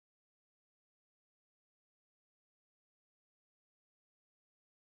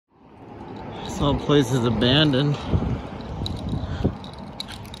whole place is abandoned.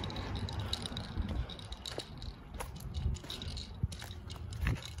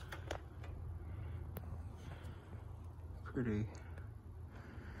 Pretty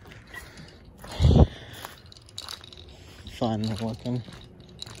fun looking.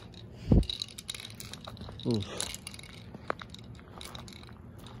 Oof.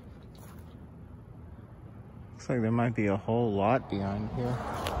 Looks like there might be a whole lot behind here.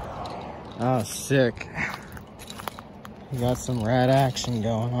 Oh, sick. You got some rad action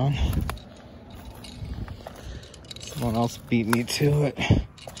going on. Someone else beat me to it.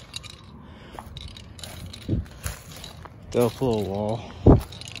 Dope little wall.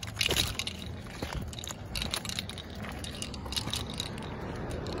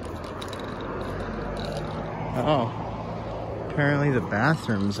 Oh, apparently the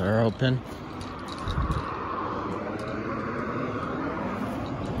bathrooms are open.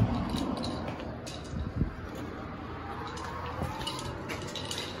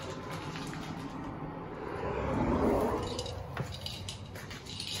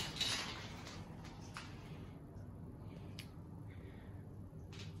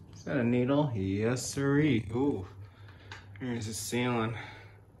 Is that a needle? Yes, sirree. Ooh, here's the ceiling.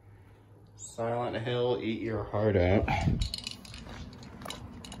 Silent Hill, eat your heart out.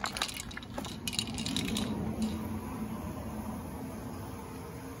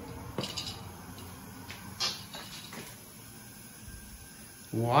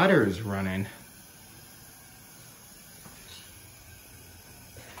 Water is running.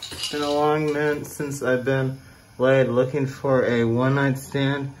 It's been a long minute since I've been laid looking for a one-night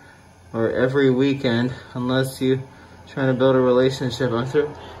stand or every weekend, unless you trying to build a relationship. I'm sure.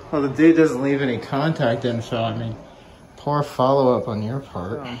 Well, the dude doesn't leave any contact info. I mean, poor follow-up on your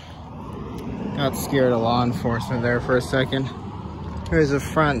part. Got scared of law enforcement there for a second. Here's the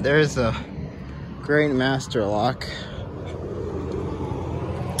front. There's a great master lock.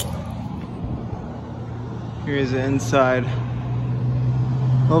 Here's the inside.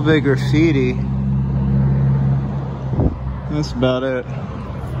 A little bit graffiti. That's about it.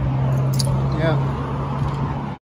 Yeah.